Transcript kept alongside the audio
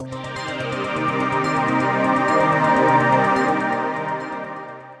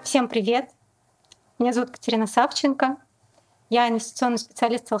Всем привет! Меня зовут Катерина Савченко. Я инвестиционный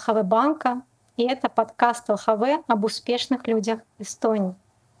специалист ЛХВ банка, и это подкаст ЛХВ об успешных людях Эстонии.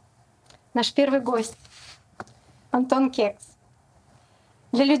 Наш первый гость — Антон Кекс.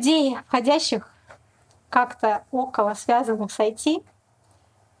 Для людей, входящих как-то около связанных с IT,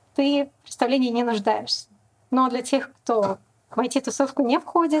 ты в представлении не нуждаешься. Но для тех, кто в IT-тусовку не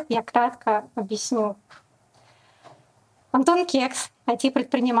входит, я кратко объясню. Антон Кекс —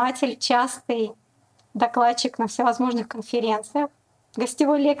 IT-предприниматель, частый докладчик на всевозможных конференциях,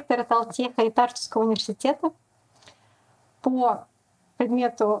 гостевой лектор от Алтеха и Тартуского университета по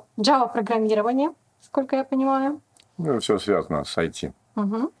предмету Java-программирования, сколько я понимаю. Все связано с IT.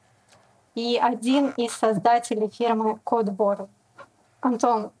 Угу. И один из создателей фирмы CodeBorn.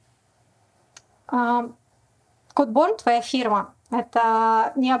 Антон, CodeBorn, твоя фирма,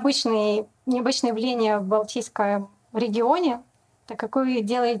 это необычное явление в Балтийском регионе, так как вы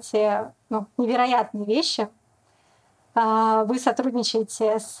делаете невероятные вещи. Вы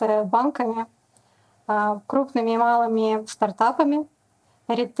сотрудничаете с банками, крупными и малыми стартапами,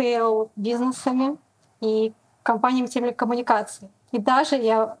 ритейл-бизнесами и компаниями телекоммуникаций. И даже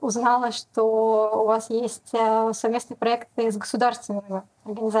я узнала, что у вас есть совместные проекты с государственными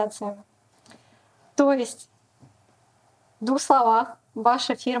организациями. То есть, в двух словах,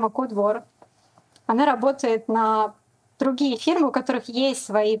 ваша фирма CodeBorn, она работает на другие фирмы, у которых есть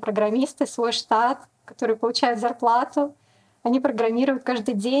свои программисты, свой штат, которые получают зарплату, они программируют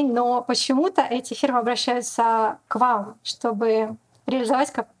каждый день, но почему-то эти фирмы обращаются к вам, чтобы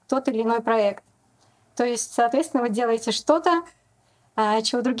реализовать тот или иной проект. То есть, соответственно, вы делаете что-то,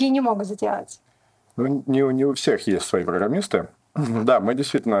 чего другие не могут сделать. Не у всех есть свои программисты. Да, мы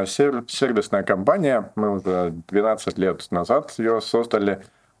действительно сервисная компания. Мы уже 12 лет назад ее создали.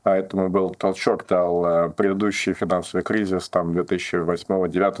 Поэтому был толчок, дал предыдущий финансовый кризис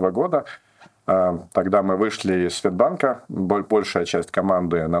 2008-2009 года. Тогда мы вышли из Светбанка, большая часть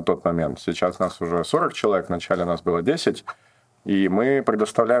команды на тот момент. Сейчас нас уже 40 человек, вначале нас было 10. И мы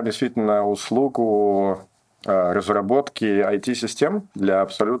предоставляем действительно услугу разработки IT-систем для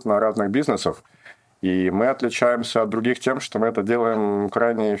абсолютно разных бизнесов. И мы отличаемся от других тем, что мы это делаем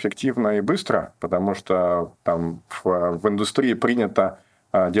крайне эффективно и быстро, потому что там в индустрии принято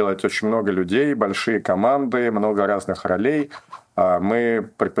делать очень много людей, большие команды, много разных ролей. Мы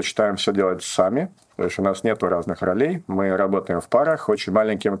предпочитаем все делать сами, то есть у нас нет разных ролей. Мы работаем в парах, очень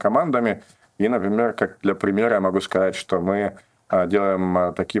маленькими командами. И, например, как для примера я могу сказать, что мы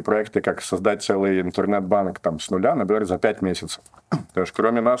делаем такие проекты, как создать целый интернет-банк с нуля, например, за 5 месяцев. То есть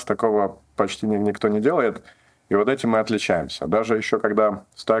кроме нас такого почти никто не делает. И вот этим мы отличаемся. Даже еще когда в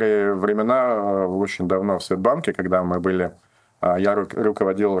старые времена, очень давно в Светбанке, когда мы были... Я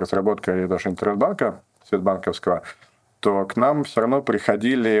руководил разработкой даже интернет-банка Светбанковского, то к нам все равно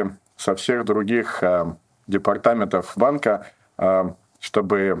приходили со всех других департаментов банка,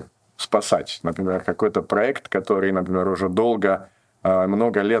 чтобы спасать. Например, какой-то проект, который, например, уже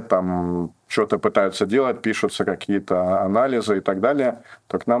много лет там что-то пытаются делать, пишутся какие-то анализы и так далее,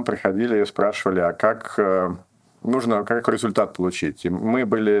 то к нам приходили и спрашивали, а как результат получить. И мы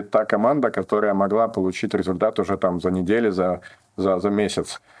были та команда, которая могла получить результат уже за неделю, за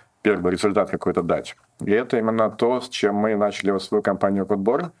месяц, первый результат какой-то дать. И это именно то, с чем мы начали свою компанию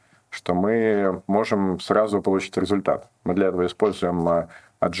CodeBorn, что мы можем сразу получить результат. Мы для этого используем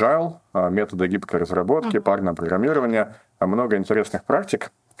Agile, методы гибкой разработки, парное программирование, много интересных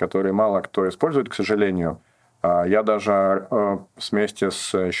практик, которые мало кто использует, к сожалению. Я даже вместе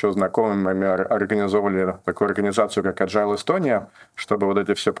с еще знакомыми организовали такую организацию, как Agile Estonia, чтобы вот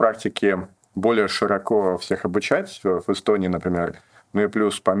эти все практики более широко всех обучать в Эстонии, например. Ну и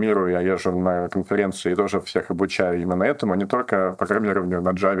плюс по миру я езжу на конференции и тоже всех обучаю именно этому, не только программированию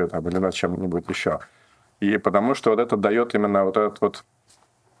на Java или на чем-нибудь еще. И потому что вот это дает именно вот этот вот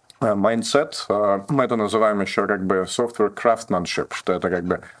mindset, мы это называем еще software craftsmanship, что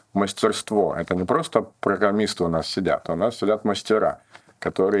это мастерство. Это не просто программисты у нас сидят мастера,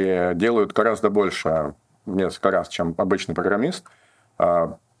 которые делают гораздо больше, несколько раз, чем обычный программист.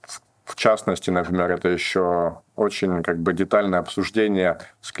 В частности, например, это еще очень детальное обсуждение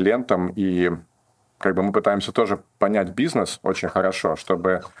с клиентом, и мы пытаемся тоже понять бизнес очень хорошо,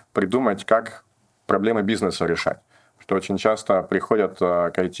 чтобы придумать, как проблемы бизнеса решать. Что очень часто приходят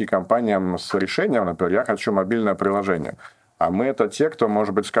к IT-компаниям с решением, например, я хочу мобильное приложение. А мы это те, кто,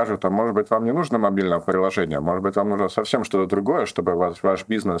 может быть, скажет, а может быть, вам не нужно мобильное приложение, может быть, вам нужно совсем что-то другое, чтобы ваш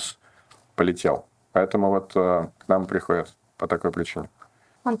бизнес полетел. Поэтому к нам приходят по такой причине.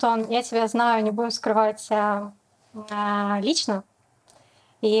 Антон, я тебя знаю, не будем скрывать лично.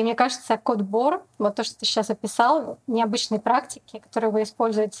 И мне кажется, кодбор, вот то, что ты сейчас описал, необычные практики, которые вы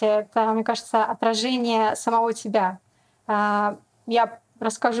используете, это, мне кажется, отражение самого тебя. Я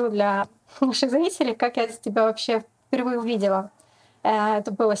расскажу для наших зрителей, как я тебя вообще впервые увидела.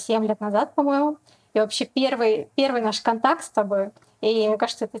 Это было 7 лет назад, по-моему. И вообще первый наш контакт с тобой, и мне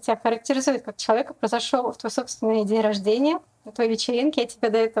кажется, это тебя характеризует как человека, произошел в твой собственный день рождения, на твоей вечеринке. Я тебя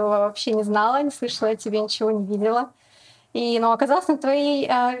до этого вообще не знала, не слышала о тебе, ничего не видела. Но оказалось на твоей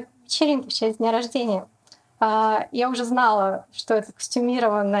вечеринке в честь дня рождения. Я уже знала, что это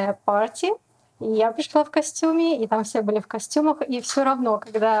костюмированная парти, и я пришла в костюме, и там все были в костюмах, и все равно,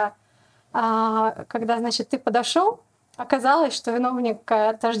 когда значит, ты подошел, оказалось, что виновник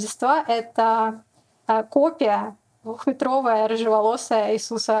Тождества — это копия двухметровая рыжеволосая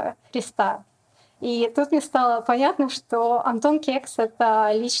Иисуса Христа. И тут мне стало понятно, что Антон Кекс —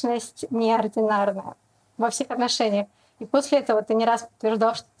 это личность неординарная во всех отношениях. И после этого ты не раз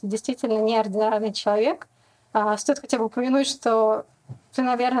подтверждал, что ты действительно неординарный человек. Стоит хотя бы упомянуть, что ты,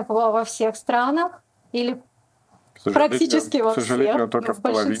 наверное, побывал во всех странах или практически во всех. К сожалению, только в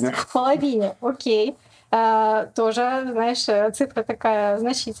половине. В половине, окей. Тоже, знаешь, цифра такая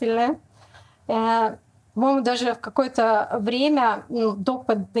значительная. По-моему, даже в какое-то время до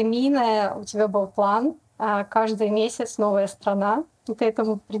пандемии у тебя был план каждый месяц новая страна, и ты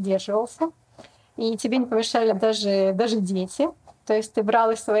этому придерживался. И тебе не помешали даже дети. То есть ты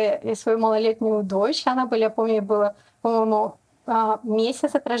брал и свою малолетнюю дочь, она была, я помню, было, по-моему,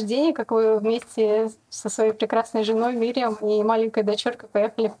 месяц от рождения, как вы вместе со своей прекрасной женой Мириам и маленькой дочеркой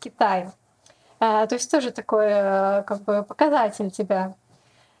поехали в Китай. То есть тоже такой как бы показатель тебя.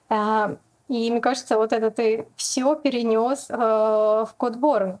 И мне кажется, вот это ты все перенес в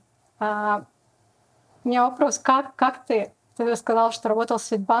кодбор. У меня вопрос, как ты сказал, что работал в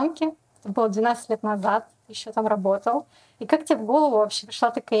Светбанке, это было 12 лет назад, еще там работал. И как тебе в голову вообще пришла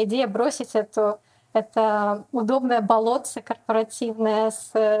такая идея бросить это удобное болотце корпоративное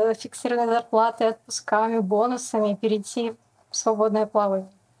с фиксированной зарплатой, отпусками, бонусами и перейти в свободное плавание?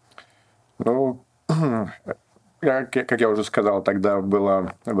 Ну, как я уже сказал, тогда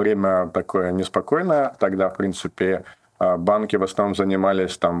было время такое неспокойное. Тогда, в принципе, банки в основном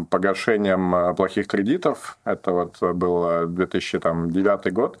занимались там погашением плохих кредитов. Это вот был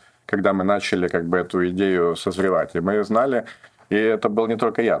 2009 год, когда мы начали как бы эту идею созревать. И мы знали, и это был не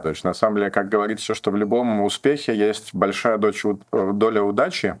только я. То есть, на самом деле, как говорится, что в любом успехе есть большая доля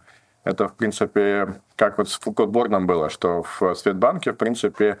удачи. Это, в принципе, как вот с Кодборном было, что в Светбанке, в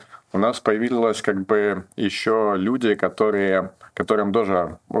принципе, у нас появилось как бы еще люди, которым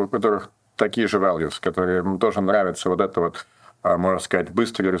тоже, у которых такие же values, которым тоже нравится вот это вот, можно сказать,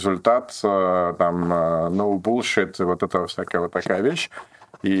 быстрый результат, там, no bullshit, вот это всякая вот такая вещь.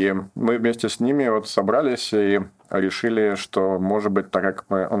 И мы вместе с ними вот собрались и решили, что, может быть, так как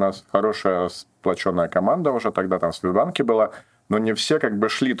у нас хорошая сплоченная команда уже тогда там в Сбербанке была, но не все как бы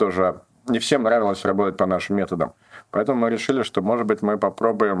шли тоже, не всем нравилось работать по нашим методам. Поэтому мы решили, что, может быть, мы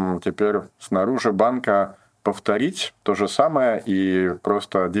попробуем теперь снаружи банка повторить то же самое и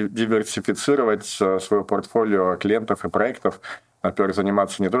просто диверсифицировать свое портфолио клиентов и проектов. Например,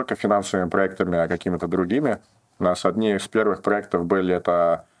 заниматься не только финансовыми проектами, а какими-то другими. У нас одни из первых проектов были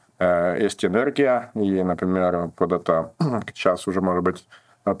это Есть Энергия, и, например, вот это сейчас уже, может быть,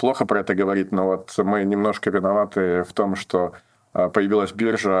 плохо про это говорить, но вот мы немножко виноваты в том, что появилась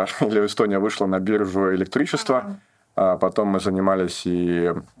биржа, или Эстония вышла на биржу электричества, потом мы занимались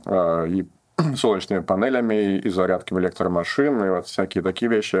и солнечными панелями, и зарядкой электромашин, и вот всякие такие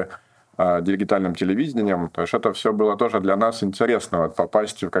вещи, дигитальным телевидением. То есть это все было тоже для нас интересно, вот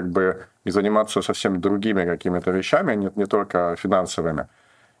попасть как бы и заниматься совсем другими какими-то вещами, не только финансовыми.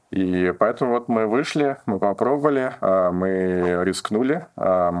 И поэтому вот мы вышли, мы попробовали, мы рискнули.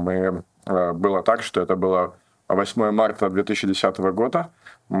 Было так, что это было 8 марта 2010 года.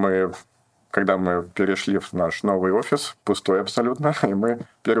 Когда мы перешли в наш новый офис, пустой абсолютно, и мы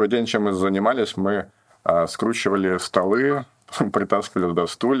первый день, чем мы занимались, мы скручивали столы, притаскивали туда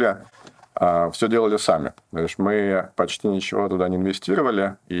стулья, все делали сами. То есть мы почти ничего туда не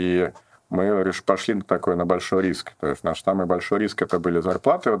инвестировали, и мы пошли на большой риск. То есть наш самый большой риск — это были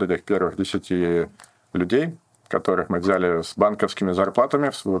зарплаты вот этих первых 10 людей, которых мы взяли с банковскими зарплатами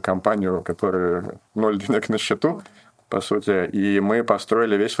в свою компанию, которая 0 денег на счету, по сути. И мы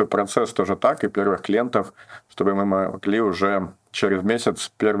построили весь свой процесс тоже так, и первых клиентов, чтобы мы могли уже через месяц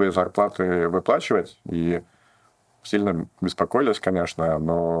первые зарплаты выплачивать. И сильно беспокоились, конечно,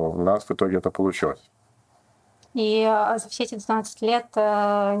 но у нас в итоге это получилось. И за все эти 12 лет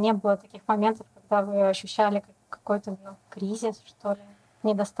не было таких моментов, когда вы ощущали какой-то кризис, что ли,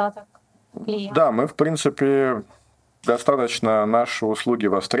 недостаток клиентов? Да, мы, в принципе, достаточно наши услуги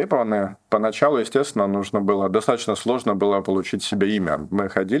востребованы. Поначалу, естественно, достаточно сложно было получить себе имя. Мы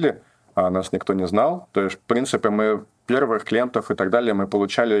ходили, а нас никто не знал. То есть, в принципе, мы первых клиентов и так далее мы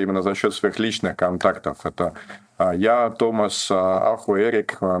получали именно за счет своих личных контактов. Это я, Томас, Аху,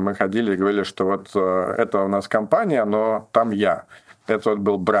 Эрик. Мы ходили и говорили, что вот это у нас компания, но там я. Это вот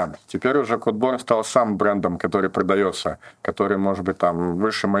был бренд. Теперь уже Codeborn стал сам брендом, который продается, который, может быть, там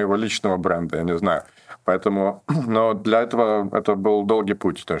выше моего личного бренда, я не знаю. Поэтому, но для этого это был долгий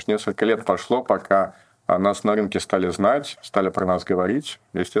путь. То есть несколько лет прошло, пока нас на рынке стали знать, стали про нас говорить.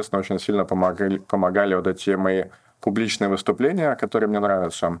 Естественно, очень сильно помогали вот эти мои публичные выступления, которые мне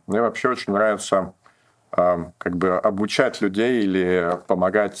нравятся. Мне вообще очень нравится как бы обучать людей или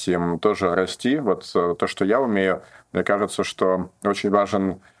помогать им тоже расти. Вот то, что я умею, мне кажется, что очень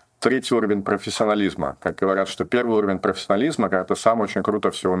важен третий уровень профессионализма. Как говорят, что первый уровень профессионализма, когда ты сам очень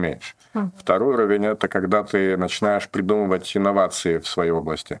круто все умеешь. Второй уровень — это когда ты начинаешь придумывать инновации в своей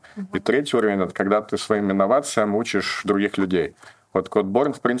области. И третий уровень — это когда ты своим инновациям учишь других людей. Вот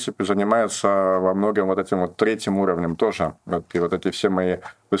Codeborn, в принципе, занимается во многом вот этим вот третьим уровнем тоже. И вот эти все мои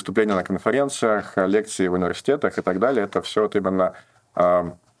выступления на конференциях, лекции в университетах и так далее, это все вот именно...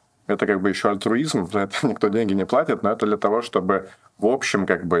 Это как бы еще альтруизм, за это никто деньги не платит, но это для того, чтобы в общем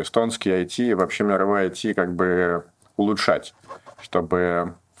как бы эстонский IT и вообще мировой IT как бы улучшать,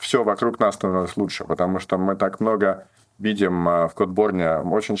 чтобы все вокруг нас становилось лучше, потому что мы так много видим в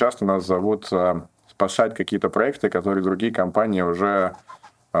Codeborn. Очень часто нас зовут спасать какие-то проекты, которые другие компании уже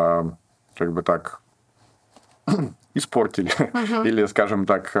как бы так испортили или, скажем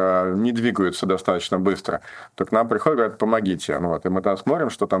так, не двигаются достаточно быстро, то к нам приходят и говорят: помогите. Ну вот, и мы там смотрим,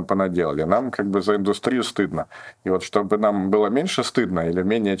 что там понаделали. Нам как бы за индустрию стыдно. И вот чтобы нам было меньше стыдно или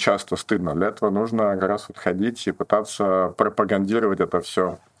менее часто стыдно, для этого нужно как раз вот ходить и пытаться пропагандировать это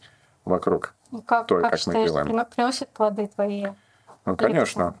все вокруг. Ну, как считаешь, приносит плоды твои? Ну,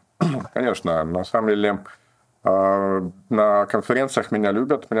 конечно. Конечно. На самом деле, на конференциях меня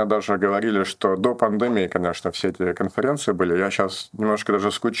любят. Мне даже говорили, что до пандемии, конечно, все эти конференции были. Я сейчас немножко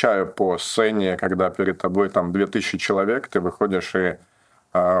даже скучаю по сцене, когда перед тобой там 2000 человек, ты выходишь и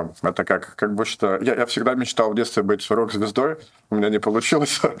это как бы что... Я всегда мечтал в детстве быть рок-звездой. У меня не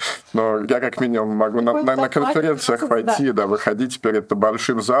получилось. Но я как минимум могу на конференциях пойти, да, выходить перед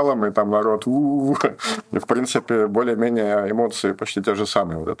большим залом, и там народ И, в принципе, более-менее эмоции почти те же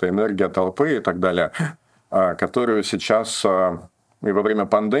самые. Вот эта энергия толпы и так далее, которую сейчас и во время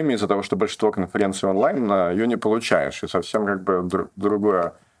пандемии, из-за того, что большинство конференций онлайн, ее не получаешь. И совсем как бы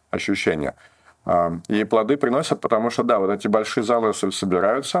другое ощущение. И плоды приносят, потому что, да, вот эти большие залы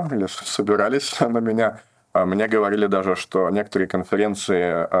собираются или собирались на меня. Мне говорили даже, что некоторые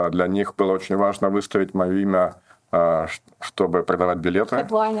конференции, для них было очень важно выставить мое имя, чтобы продавать билеты.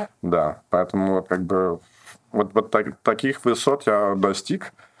 Хедлайнер. Да, поэтому как бы вот таких высот я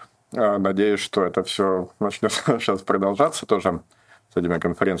достиг. Надеюсь, что это все начнет сейчас продолжаться тоже с этими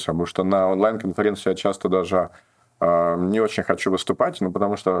конференциями, потому что на онлайн-конференции я часто даже не очень хочу выступать,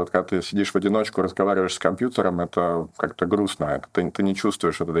 потому что когда ты сидишь в одиночку, разговариваешь с компьютером, это как-то грустно. Ты не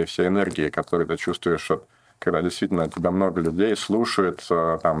чувствуешь вот этой всей энергии, которую ты чувствуешь, когда действительно тебя много людей слушают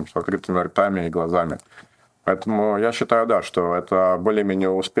там, с открытыми ртами и глазами. Поэтому я считаю, да, что это более-менее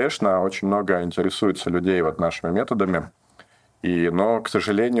успешно. Очень много интересуется людей вот нашими методами. Но, к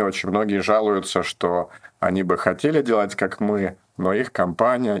сожалению, очень многие жалуются, что они бы хотели делать, как мы, но их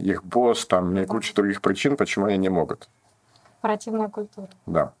компания, их босс, там, и куча других причин, почему они не могут. Корпоративная культура.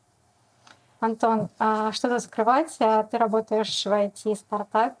 Да. Антон, что-то скрывать? Ты работаешь в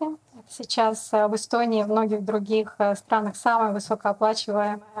IT-стартапе. Сейчас в Эстонии и в многих других странах самая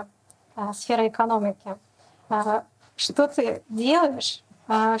высокооплачиваемая сфера экономики. Что ты делаешь,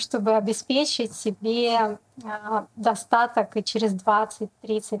 чтобы обеспечить себе достаток и через 20-30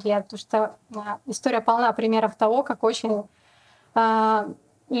 лет? Потому что история полна примеров того, как очень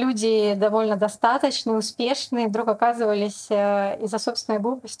люди довольно достаточные, успешные, вдруг оказывались из-за собственной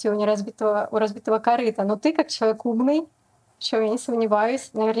глупости у разбитого корыта. Но ты, как человек умный, в чем я не сомневаюсь,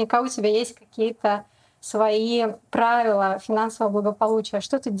 наверняка у тебя есть какие-то свои правила финансового благополучия.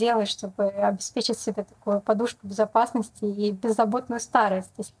 Что ты делаешь, чтобы обеспечить себе такую подушку безопасности и беззаботную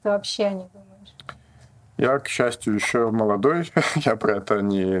старость, если ты вообще о ней думаешь? Я, к счастью, еще молодой, я про это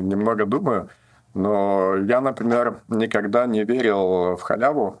немного думаю. Но я, например, никогда не верил в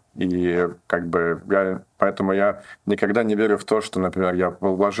халяву, и поэтому я никогда не верю в то, что, например, я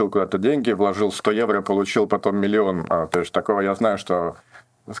вложил куда-то деньги, вложил 100 евро, получил потом 1 000 000. То есть такого я знаю, что,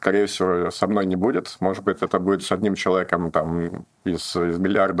 скорее всего, со мной не будет. Может быть, это будет с одним человеком из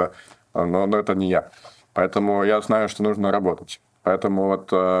миллиарда, но это не я. Поэтому я знаю, что нужно работать. Поэтому вот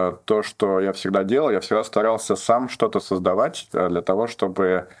то, что я всегда делал, я всегда старался сам что-то создавать для того,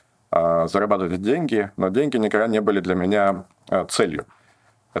 чтобы зарабатывать деньги, но деньги никогда не были для меня целью.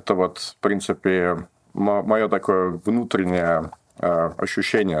 Это вот, в принципе, мое такое внутреннее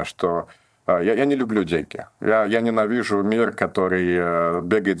ощущение, что я не люблю деньги. Я ненавижу мир, который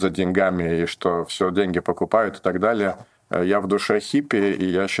бегает за деньгами, и что все деньги покупают и так далее. Я в душе хиппи, и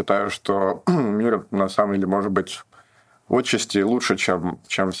я считаю, что мир на самом деле может быть отчасти лучше, чем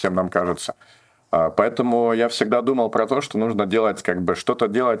всем нам кажется. Поэтому я всегда думал про то, что нужно делать что-то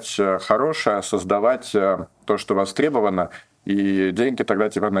делать хорошее, создавать то, что востребовано, и деньги тогда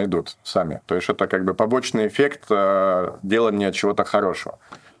тебя найдут сами. То есть это побочный эффект делания чего-то хорошего.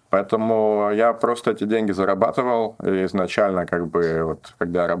 Поэтому я просто эти деньги зарабатывал изначально,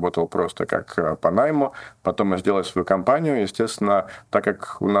 когда я работал просто как по найму, потом мы сделали свою компанию. Естественно, так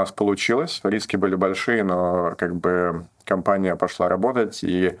как у нас получилось, риски были большие, но компания пошла работать,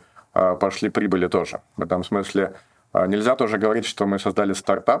 и пошли прибыли тоже. В этом смысле нельзя тоже говорить, что мы создали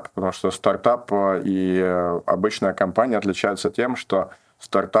стартап, потому что стартап и обычная компания отличаются тем, что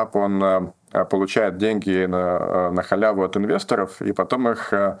стартап, он получает деньги на халяву от инвесторов, и потом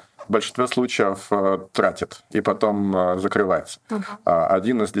их в большинстве случаев тратит, и потом закрывается.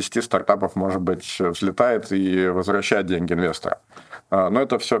 Один из 10 стартапов, может быть, взлетает и возвращает деньги инвесторам. Но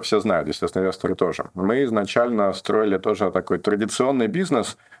это все знают, естественно, инвесторы тоже. Мы изначально строили тоже такой традиционный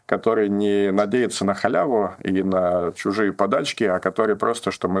бизнес, который не надеется на халяву и на чужие подачки, а который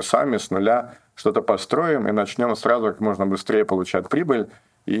просто, что мы сами с нуля что-то построим и начнем сразу как можно быстрее получать прибыль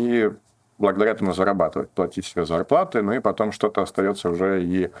и благодаря этому зарабатывать, платить себе зарплаты, ну и потом что-то остается уже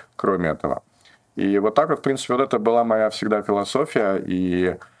и кроме этого. И вот так вот, в принципе, вот это была моя всегда философия,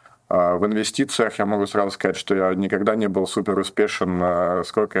 и в инвестициях я могу сразу сказать, что я никогда не был супер успешен,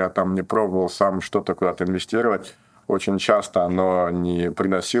 сколько я там не пробовал сам что-то куда-то инвестировать. Очень часто оно не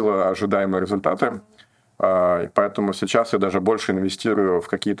приносило ожидаемые результаты. И поэтому сейчас я даже больше инвестирую в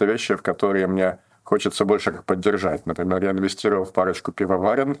какие-то вещи, в которые мне хочется больше поддержать. Например, я инвестировал в парочку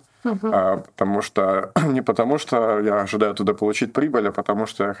пивоварен, не потому что я ожидаю туда получить прибыль, а потому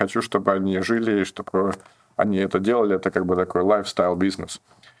что я хочу, чтобы они жили, и чтобы они это делали. Это такой lifestyle бизнес.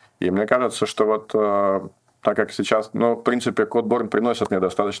 И мне кажется, что вот так как сейчас, в принципе, Codeborn приносит мне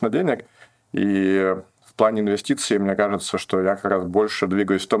достаточно денег, и в плане инвестиций, мне кажется, что я как раз больше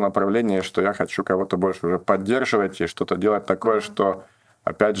двигаюсь в том направлении, что я хочу кого-то больше уже поддерживать и что-то делать такое, что,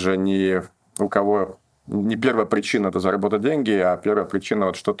 опять же, не у кого не первая причина — это заработать деньги, а первая причина —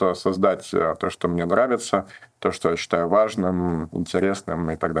 вот что-то создать, то, что мне нравится, то, что я считаю важным, интересным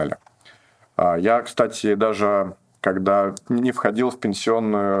и так далее. Я, кстати, даже когда не входил в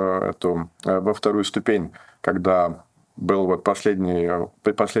пенсионную во вторую ступень, когда был вот последняя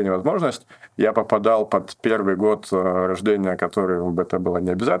возможность, я попадал под первый год рождения, который это было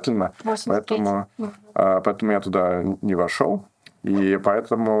не обязательно, поэтому я туда не вошел. И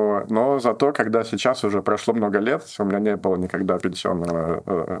поэтому, но зато, когда сейчас уже прошло много лет, у меня не было никогда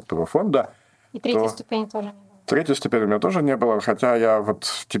пенсионного этого фонда. И третьей ступени тоже не было. Третьей ступени у меня тоже не было, хотя я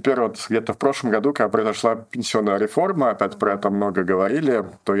теперь где-то в прошлом году, когда произошла пенсионная реформа, опять про это много говорили,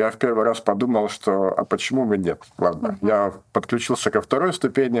 то я в первый раз подумал, что а почему бы нет? Ладно, я подключился ко второй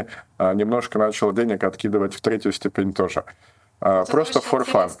ступени, немножко начал денег откидывать в третью ступень тоже. Просто for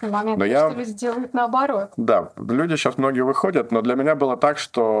fun. Момент, но что люди делают наоборот. Да, люди сейчас многие выходят, но для меня было так,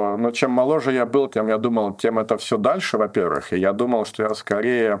 что чем моложе я был, тем я думал, тем это все дальше, во-первых, и я думал, что я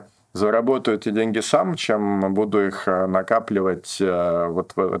скорее заработаю эти деньги сам, чем буду их накапливать в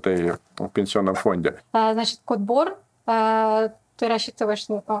пенсионном фонде. Значит, Codeborn, ты рассчитываешь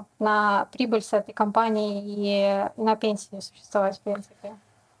на прибыль с этой компании и на пенсию существовать, в принципе?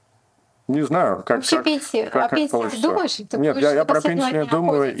 Не знаю, как пенсию. О пенсии ты думаешь? Нет, я про пенсию не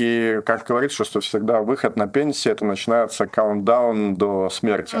думаю, и как говорится, что всегда выход на пенсию, это начинается каунтдаун до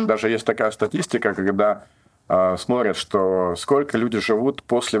смерти. Даже есть такая статистика, когда смотрят, что сколько люди живут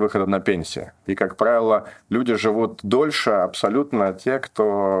после выхода на пенсию. И, как правило, люди живут дольше абсолютно те,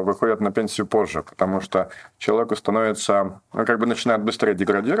 кто выходит на пенсию позже, потому что человеку становится, начинает быстрее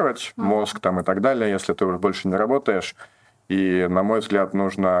деградировать мозг и так далее, если ты уже больше не работаешь. И, на мой взгляд,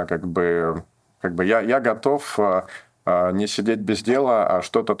 нужно я готов не сидеть без дела, а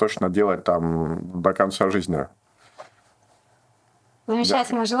что-то точно делать до конца жизни.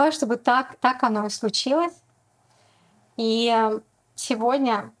 Замечательно. Да. Желаю, чтобы так оно и случилось. И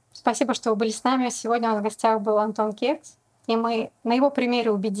сегодня, спасибо, что вы были с нами. Сегодня у нас в гостях был Антон Кекс. И мы на его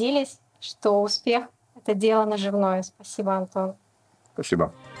примере убедились, что успех — это дело наживное. Спасибо, Антон.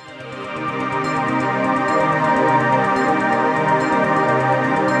 Спасибо.